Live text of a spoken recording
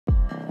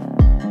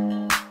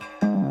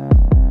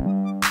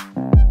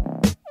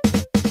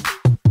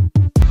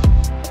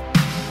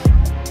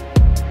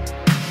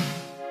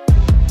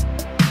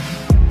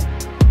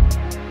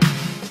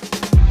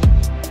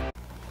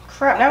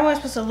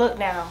supposed to look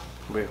now?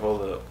 Wait,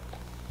 hold up.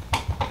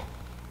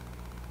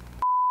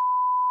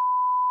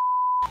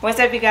 What's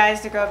up, you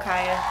guys? The girl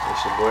Kiya.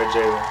 It's your boy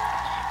Jayla.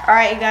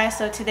 Alright, you guys,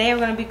 so today we're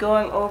going to be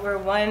going over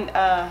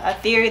a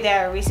theory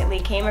that I recently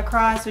came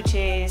across, which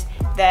is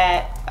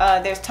that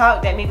there's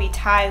talk that maybe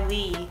Ty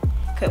Lee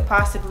could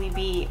possibly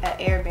be an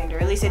airbender, or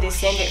at least a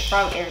descendant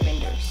from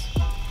airbenders.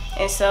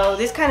 And so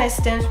this kind of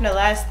stems from the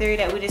last theory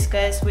that we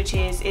discussed, which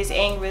is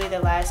Aang really the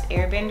last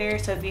airbender?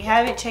 So if you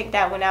haven't checked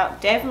that one out,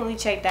 definitely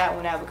check that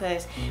one out,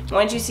 because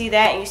once you see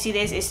that and you see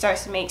this, it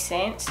starts to make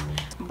sense.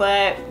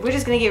 But we're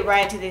just going to get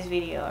right into this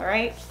video,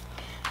 alright?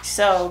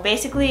 So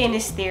basically in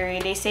this theory,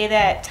 they say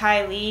that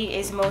Ty Lee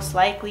is most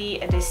likely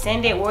a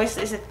descendant, or it's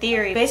a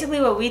theory. Basically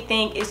what we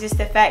think is just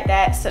the fact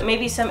that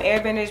maybe some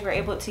airbenders were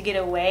able to get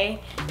away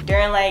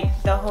during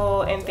like the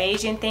whole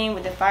invasion thing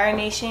with the Fire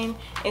Nation.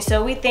 And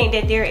so we think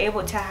that they're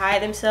able to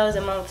hide themselves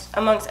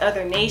amongst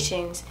other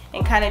nations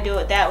and kind of do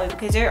it that way,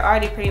 because they're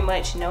already pretty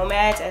much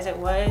nomads as it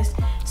was.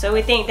 So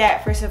we think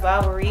that for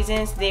survival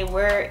reasons, there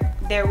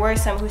were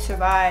some who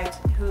survived,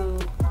 who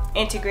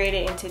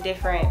integrated into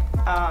different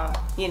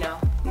you know,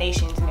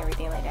 nations and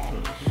everything like that.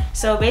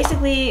 So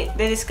basically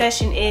the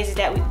discussion is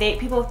that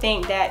people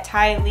think that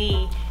Ty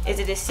Lee is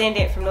a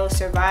descendant from those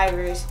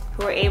survivors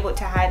who were able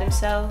to hide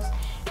themselves.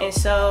 And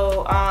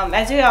so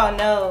as we all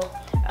know,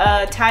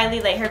 Ty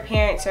Lee, like, her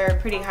parents are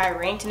pretty high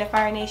ranked in the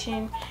Fire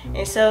Nation,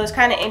 and so it's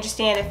kind of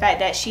interesting the fact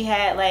that she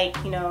had, like,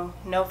 you know,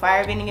 no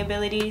firebending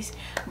abilities.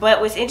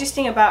 But what's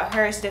interesting about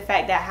her is the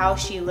fact that how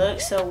she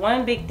looks. So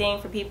one big thing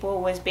for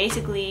people was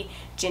basically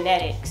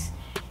genetics.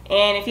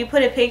 And if you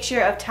put a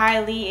picture of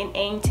Ty Lee and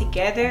Aang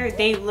together,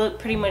 they look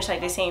pretty much like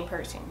the same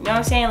person. You know what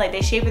I'm saying? Like,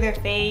 the shape of their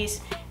face,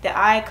 the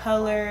eye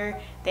color,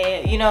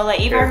 they, you know,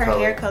 like, even her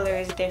hair color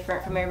is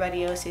different from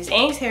everybody else's.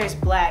 Aang's hair is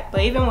black,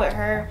 but even with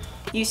her,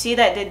 you see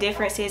that the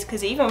difference is,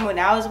 because even when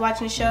I was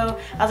watching the show,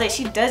 I was like,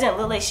 she doesn't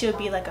look like she would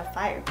be like a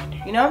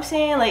firebender. You know what I'm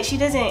saying? Like, she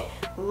doesn't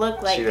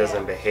look like she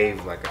doesn't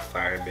behave like a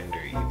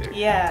firebender either.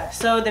 Yeah,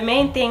 so the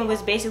main thing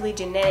was basically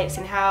genetics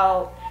and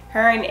how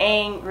her and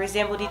Aang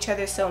resembled each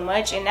other so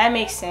much, and that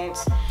makes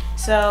sense.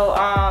 So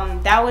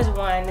that was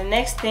one. The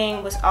next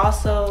thing was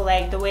also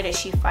like the way that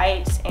she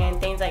fights and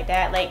things like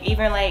that. Like,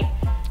 even like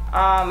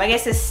I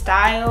guess the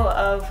style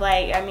of,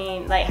 like, I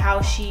mean, like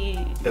how she,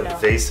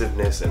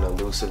 evasiveness and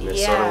elusiveness.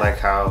 Yeah. Sort of like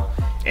how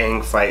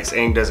Aang fights.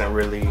 Aang doesn't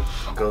really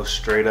go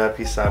straight up.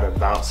 He sort of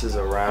bounces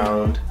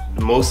around,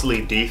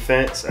 mostly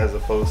defense as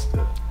opposed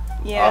to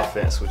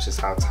offense, which is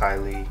how Ty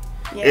Lee.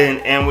 Yeah.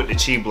 And with the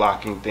chi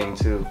blocking thing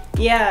too.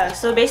 Yeah,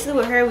 so basically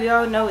with her, we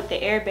all know with the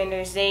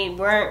airbenders, they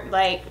weren't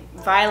like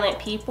violent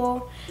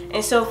people,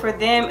 and so for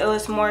them it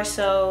was more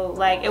so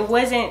like, it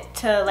wasn't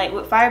to, like,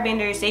 with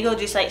firebenders, they go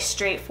just like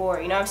straight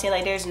forward, you know what I'm saying?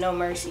 Like, there's no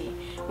mercy.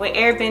 With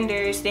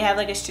airbenders, they have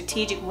like a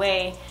strategic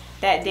way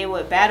that they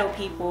would battle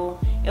people.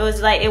 It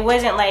was like, it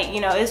wasn't like, you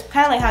know, it's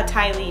kind of like how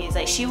Ty Lee is.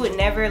 Like, she would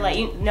never, like,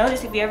 you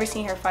notice if you ever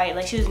seen her fight,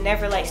 like, she was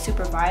never like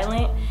super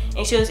violent,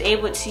 and she was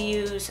able to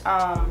use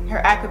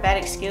her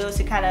acrobatic skills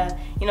to kind of,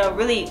 you know,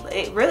 really,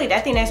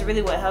 I think that's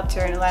really what helped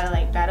her in a lot of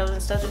like battles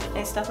and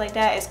stuff like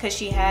that, is because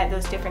she had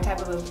those different type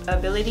of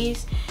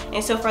abilities.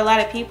 And so for a lot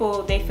of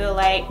people, they feel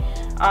like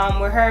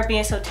with her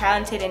being so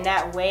talented in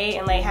that way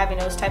and like having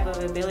those type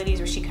of abilities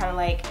where she kind of,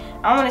 like,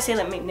 I don't want to say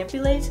like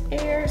manipulates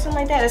air or something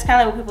like that. That's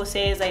kind of like what people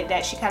say, is like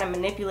that she kind of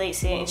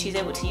manipulates it and she's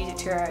able to use it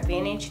to her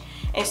advantage.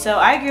 And so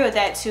I agree with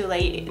that too.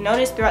 Like,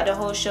 notice throughout the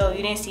whole show,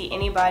 you didn't see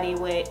anybody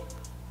with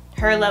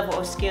her level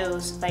of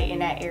skills like in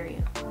that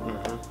area.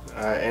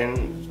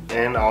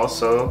 And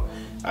also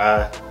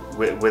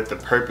with the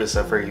purpose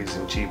of her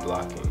using chi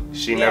blocking,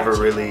 she never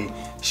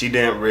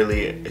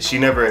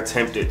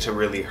attempted to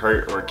really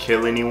hurt or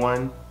kill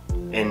anyone,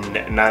 and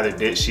neither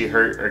did she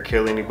hurt or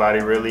kill anybody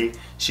really.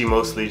 She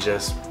mostly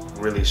just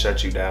really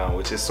shut you down,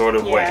 which is sort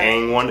of what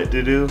Aang wanted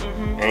to do.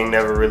 Aang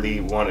never really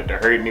wanted to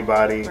hurt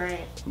anybody,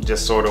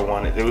 just sort of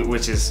wanted,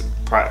 which is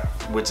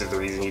the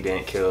reason he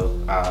didn't kill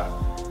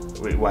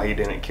why he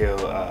didn't kill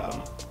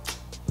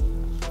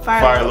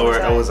Fire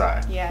Lord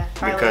Ozai. Yeah,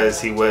 because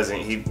he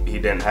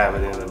didn't have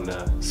it in him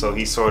to, so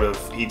he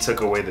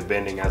took away the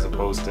bending, as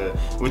opposed to,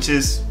 which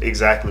is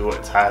exactly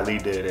what Ty Lee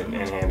did in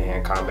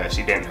hand-to-hand combat.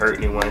 She didn't hurt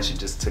anyone, she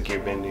just took your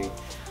bending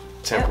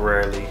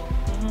temporarily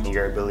and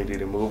your ability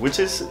to move, which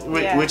is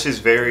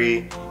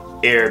very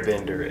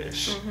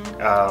airbender-ish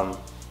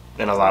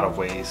in a lot of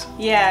ways.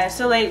 Yeah,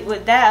 so like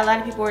with that, a lot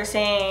of people were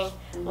saying,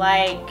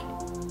 like,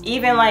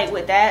 even like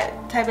with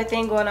that type of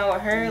thing going on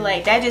with her,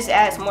 like, that just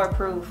adds more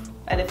proof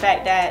of the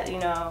fact that, you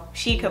know,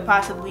 she could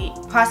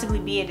possibly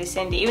be a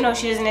descendant, even though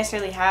she doesn't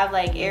necessarily have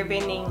like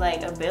airbending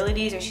like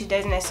abilities, or she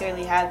doesn't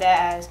necessarily have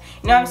that as,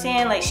 you know what I'm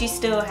saying, like, she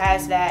still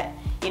has that,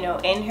 you know,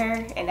 in her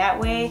in that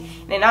way.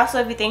 And then also,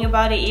 if you think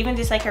about it, even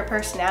just like her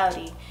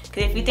personality,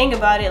 because if you think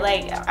about it,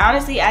 like,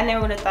 honestly, I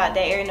never would have thought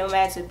that air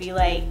nomads would be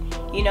like,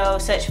 you know,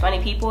 such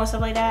funny people and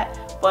stuff like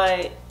that.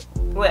 But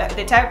with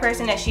the type of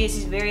person that she is,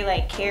 she's very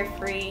like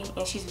carefree,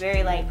 and she's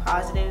very like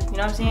positive, you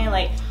know what I'm saying?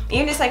 Like,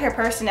 even just like her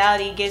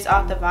personality gives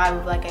off the vibe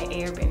of like an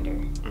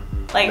airbender.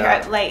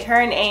 Like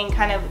her and Aang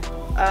kind of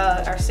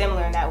are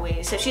similar in that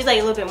way. So she's like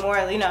a little bit more,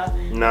 you know.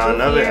 No,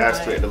 another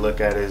aspect to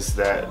look at is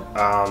that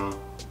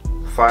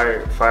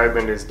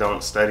firebenders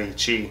don't study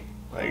chi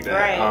like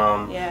that.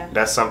 Right. Yeah.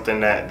 That's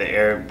something that the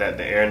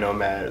air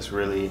nomads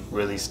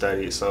really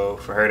study. So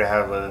for her to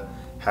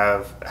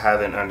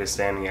have an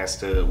understanding as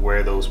to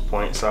where those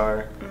points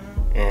are,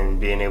 and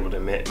being able to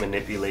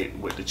manipulate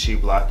with the chi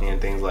blocking and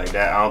things like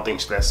that, I don't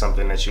think that's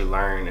something that you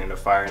learn in the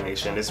Fire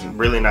Nation. It's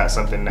really not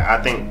something that I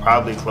think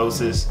probably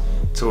closest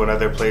to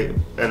another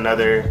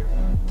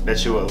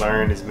that you would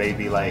learn is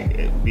maybe like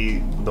it'd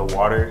be the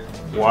water.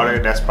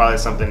 That's probably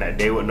something that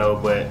they would know,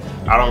 but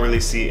I don't really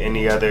see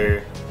any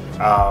other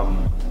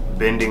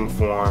bending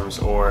forms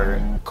or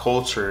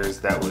cultures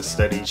that would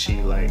study chi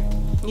like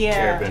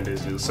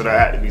airbenders do. So that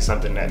had to be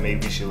something that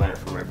maybe she learned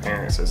from her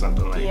parents or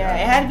something like that. Yeah,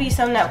 it had to be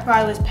something that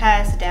probably was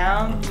passed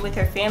down with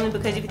her family,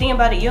 because if you think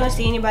about it, you don't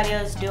see anybody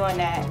else doing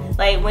that.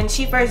 Like when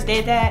she first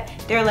did that,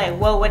 they're like,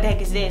 whoa, what the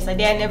heck is this? Like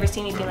they had never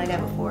seen anything like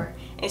that before.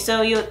 And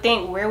so you'll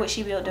think, where would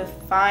she be able to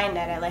find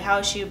that at? Like how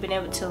would she have been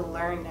able to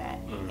learn that?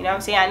 You know what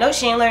I'm saying? I know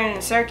she ain't learning in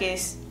the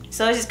circus,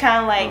 so it's just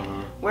kind of like,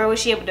 where was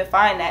she able to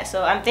find that?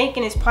 So I'm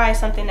thinking it's probably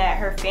something that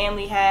her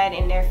family had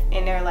in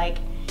their like,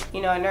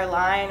 you know, in their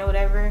line or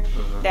whatever,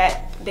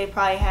 that they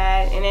probably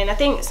had. And then I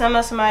think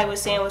somebody was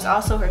saying was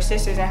also her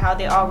sisters and how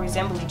they all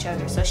resemble each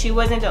other. So she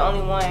wasn't the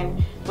only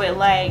one with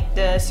like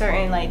the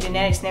certain like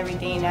genetics and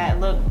everything that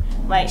looked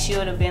like she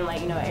would have been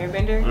like, you know, an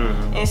airbender.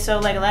 And so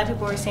like a lot of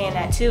people were saying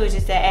that too. It's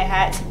just that it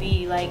had to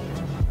be like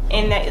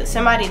in that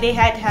they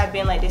had to have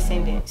been like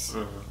descendants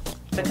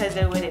because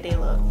of the way that they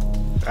look.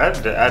 I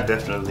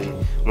definitely,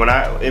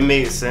 it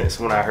made sense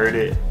when I heard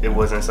it. It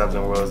wasn't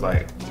something where it was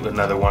like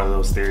another one of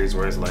those theories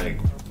where it's like,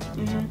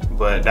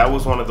 but that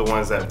was one of the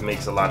ones that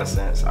makes a lot of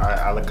sense.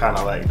 I kind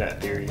of like that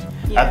theory.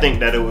 I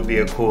think that it would be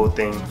a cool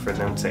thing for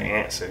them to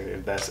answer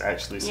if that's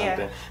actually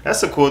something.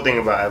 That's the cool thing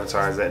about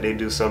Avatar, is that they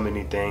do so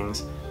many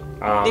things.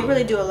 They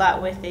really do a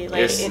lot with it.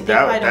 Like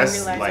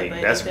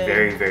that's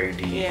very, very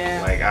deep.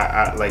 Yeah. Like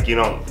I like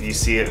you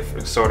see it for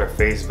sort of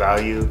face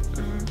value,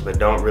 but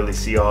don't really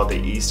see all the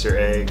Easter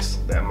eggs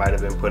that might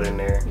have been put in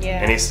there. Yeah.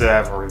 And they still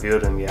haven't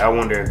revealed them yet. I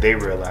wonder if they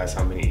realize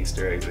how many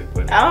Easter eggs they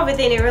put in. I don't even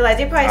think they realize.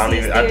 They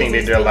probably I think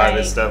they did a lot of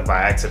this stuff by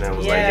accident. It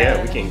was like,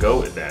 yeah, we can go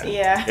with that.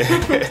 Yeah.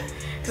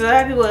 So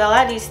a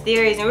lot of these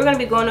theories, and we're going to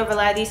be going over a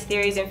lot of these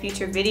theories in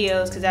future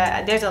videos, because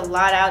there's a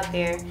lot out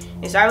there.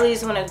 And so I really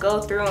just want to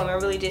go through them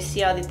and really just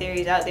see all the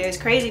theories out there. It's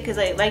crazy because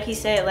like he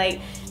said,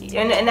 like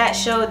in that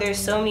show, there's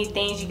so many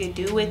things you could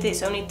do with it,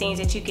 so many things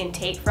that you can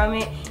take from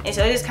it. And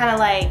so it's kind of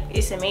like,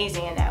 it's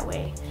amazing in that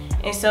way.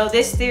 And so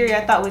this theory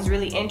I thought was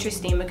really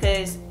interesting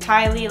because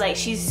Ty Lee, like,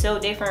 she's so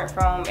different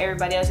from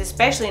everybody else,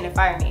 especially in the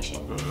Fire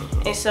Nation.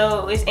 And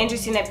so it's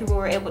interesting that people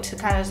were able to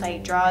kind of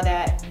like draw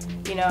that,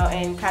 you know,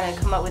 and kind of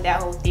come up with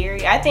that whole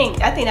theory. I think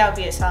that would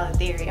be a solid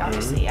theory,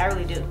 honestly. I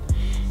really do.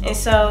 And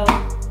so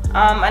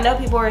I know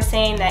people were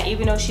saying that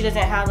even though she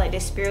doesn't have like the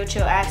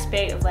spiritual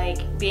aspect of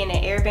like being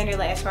an airbender,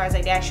 like as far as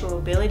like the actual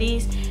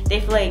abilities, they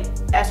feel like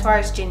as far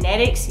as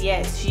genetics,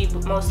 yes, she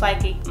most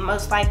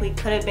likely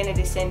could have been a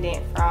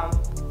descendant from,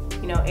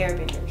 you know,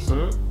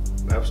 airbenders.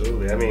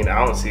 Absolutely. I mean,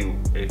 I don't see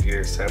if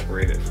you're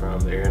separated from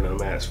the air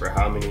nomads for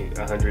how many,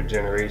 100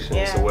 generations.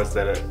 Yeah. So what's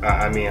that?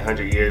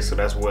 100 years. So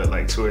that's what,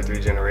 like 2 or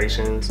 3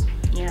 generations.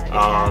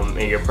 Yeah.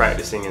 And you're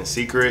practicing in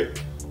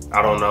secret.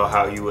 I don't know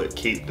how you would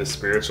keep the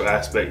spiritual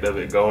aspect of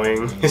it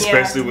going,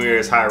 especially when you're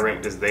as high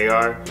ranked as they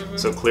are.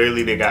 So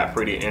clearly they got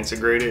pretty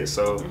integrated.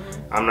 So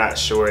I'm not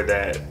sure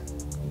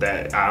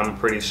I'm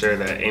pretty sure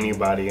that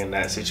anybody in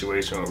that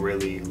situation would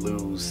really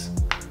lose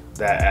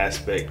that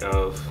aspect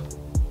of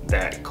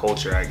that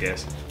culture, I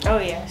guess. Oh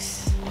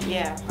yes,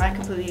 yeah, I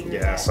completely agree.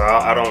 Yeah, so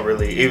I don't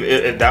really.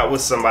 If that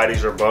was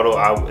somebody's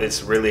rebuttal,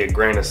 it's really a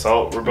grain of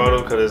salt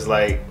rebuttal, because it's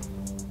like,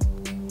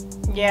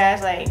 yeah,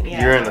 it's like,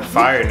 yeah, you're in the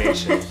Fire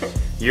Nation.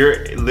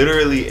 You're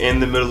literally in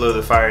the middle of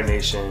the Fire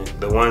Nation,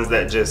 the ones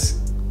that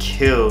just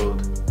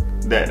killed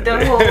that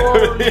the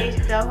whole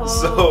nation,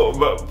 so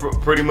but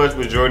pretty much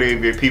majority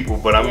of your people.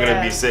 But I'm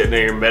gonna be sitting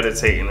there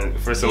meditating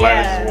for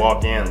somebody to just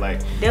walk in,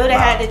 like, they would have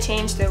had to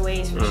change their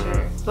ways for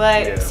sure.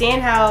 But seeing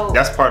how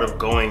that's part of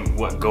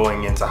what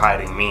going into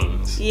hiding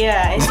means.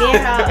 Yeah, and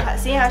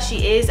seeing how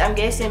she is, I'm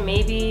guessing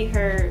maybe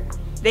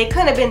they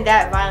couldn't have been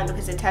that violent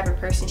because of the type of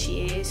person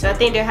she is. So I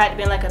think there had to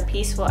be like a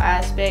peaceful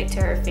aspect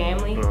to her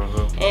family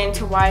and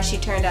to why she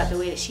turned out the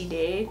way that she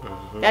did.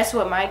 That's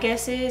what my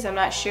guess is. I'm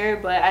not sure,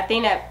 but I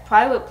think that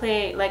probably would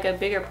play like a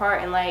bigger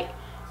part in like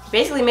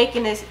basically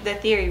making the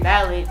theory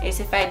valid. It's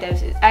the fact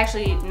that it's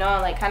actually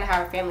knowing like kind of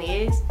how her family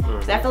is.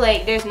 Because I feel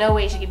like there's no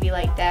way she could be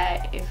like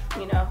that if,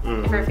 you know,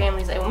 if her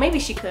family's like, well, maybe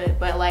she could,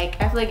 but like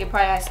I feel like it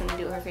probably has something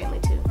to do with her family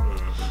too.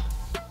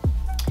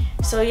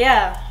 So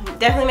yeah,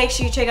 definitely make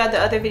sure you check out the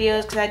other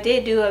videos, because I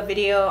did do a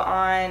video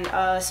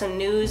on some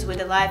news with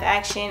the live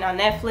action on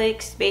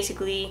Netflix,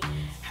 basically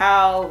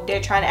how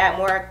they're trying to add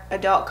more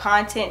adult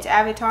content to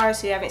Avatar. So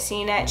if you haven't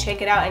seen that,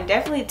 check it out, and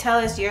definitely tell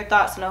us your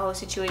thoughts on the whole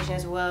situation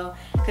as well,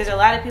 because there are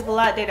a lot of people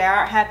out there that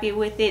aren't happy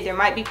with it. There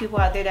might be people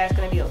out there that's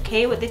going to be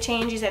okay with the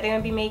changes that they're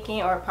going to be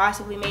making or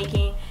possibly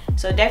making.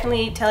 So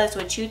definitely tell us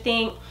what you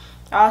think.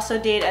 I also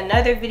did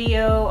another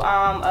video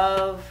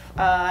of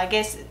I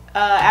guess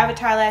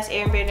Avatar Last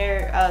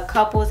Airbender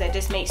couples that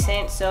just make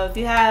sense. So if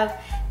you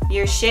have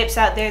your ships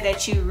out there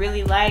that you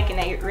really like and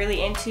that you're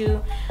really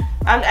into,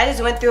 I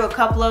just went through a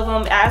couple of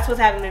them. I was supposed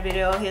to have him in a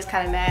video. He was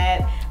kind of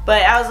mad,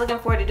 but I was looking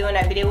forward to doing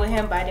that video with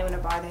him, but I didn't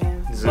want to bother him.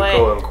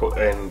 Zuko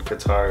and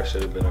Katara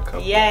should have been a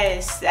couple.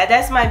 Yes,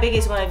 that's my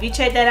biggest one. If you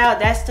check that out,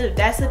 that's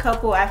the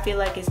couple I feel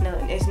like is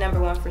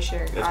 #1 for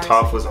sure. If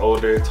Toph was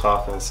older,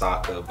 Toph and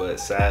Sokka, but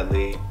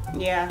sadly,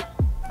 yeah,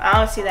 I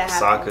don't see that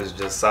happening. Sokka's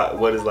just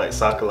what is like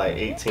Sokka like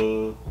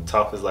 18,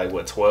 Toph is like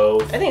what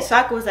 12. I think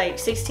Sokka was like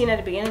 16 at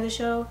the beginning of the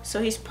show,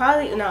 so he's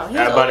probably no. He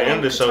was by the end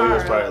of the show, he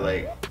was probably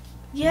like.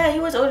 Yeah, he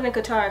was older than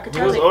Katara.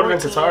 He was older than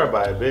Katara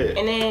by a bit.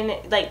 And then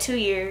like 2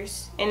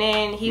 years, and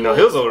then he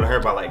was older than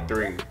her by like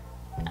 3.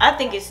 I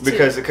think it's 2.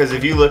 Because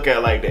if you look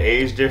at like the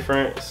age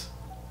difference,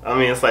 I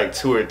mean it's like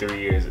 2 or 3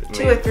 years.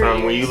 2 or 3 from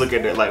years. When you look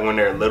at it like when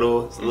they're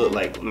little, it look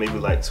like maybe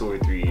like 2 or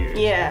 3 years.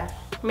 Yeah,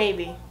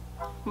 maybe.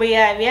 But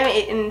yeah,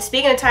 and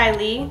speaking of Ty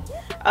Lee,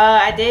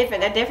 I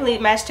definitely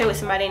matched her with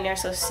somebody in there.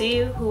 So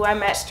see who I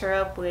matched her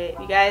up with.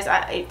 You guys,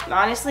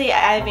 honestly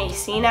I haven't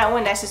seen that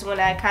one. That's just when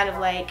I kind of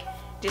like.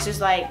 Just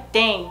was like,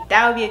 dang,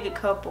 that would be a good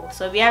couple.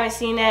 So if you haven't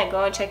seen that,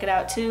 go and check it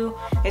out too.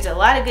 There's a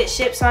lot of good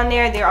ships on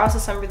there. There are also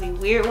some really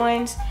weird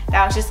ones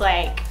that I was just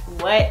like,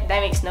 what? That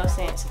makes no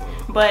sense.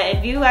 But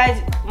if you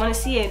guys want to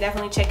see it,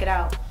 definitely check it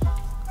out.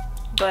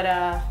 But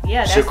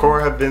yeah. Should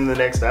Korra have been the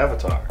next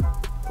Avatar?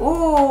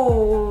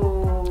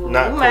 Ooh.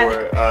 Not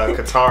Korra,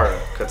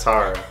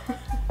 Katara.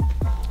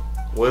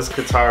 Was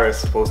Katara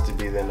supposed to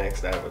be the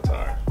next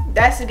Avatar?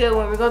 That's a good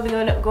one. We're going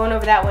to be going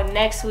over that one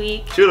next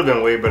week. She would have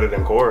been way better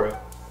than Korra.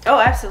 Oh,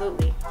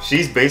 absolutely.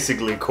 She's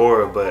basically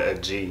Korra, but a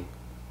G.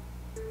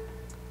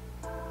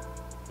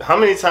 How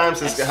many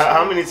times has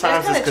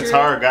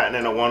Katara gotten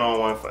in a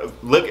one-on-one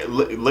fight? Look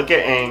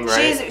at Aang,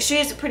 right?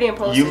 She's pretty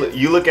impulsive.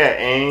 You look at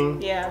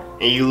Aang, yeah,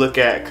 and you look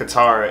at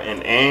Katara,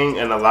 and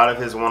Aang in a lot of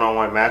his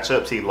one-on-one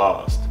matchups he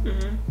lost.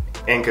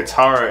 And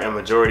Katara, in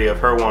majority of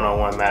her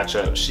one-on-one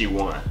matchups, she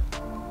won.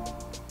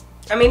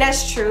 I mean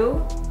that's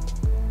true.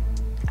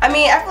 I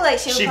mean I feel like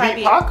she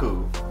beat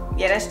Paku.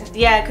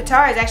 Yeah,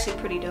 Katara is actually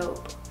pretty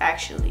dope.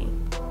 Actually,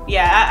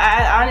 yeah,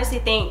 I honestly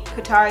think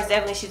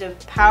Katara is she's a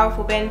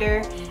powerful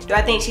bender. Do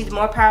I think she's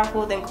more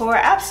powerful than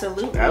Korra?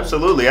 Absolutely.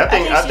 Absolutely. I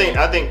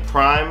think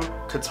Prime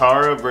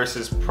Katara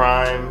versus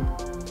Prime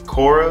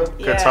Korra,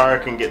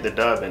 Katara can get the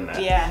dub in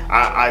that. Yeah.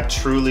 I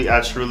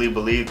truly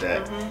believe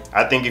that.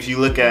 I think if you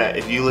look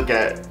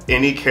at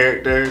any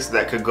characters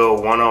that could go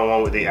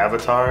one-on-one with the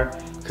Avatar,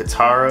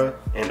 Katara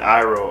and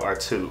Iroh are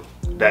 2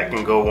 that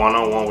can go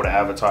one-on-one with an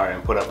Avatar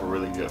and put up a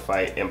really good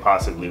fight and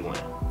possibly win.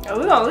 Oh,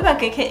 we're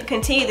gonna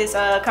continue this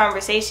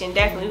conversation.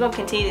 Definitely, we're gonna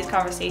continue this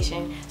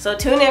conversation. So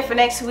tune in for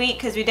next week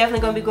because we're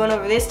definitely gonna be going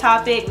over this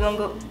topic.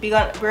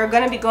 We're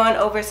gonna be going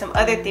over some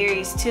other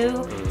theories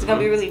too. It's gonna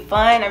be really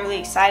fun. I'm really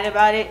excited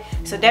about it.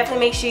 So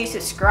definitely make sure you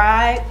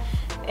subscribe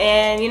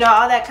and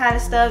all that kind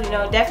of stuff.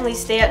 Definitely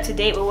stay up to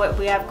date with what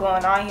we have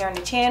going on here on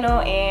the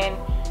channel. And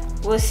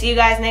we'll see you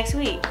guys next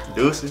week.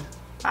 Deuces.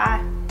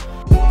 Bye.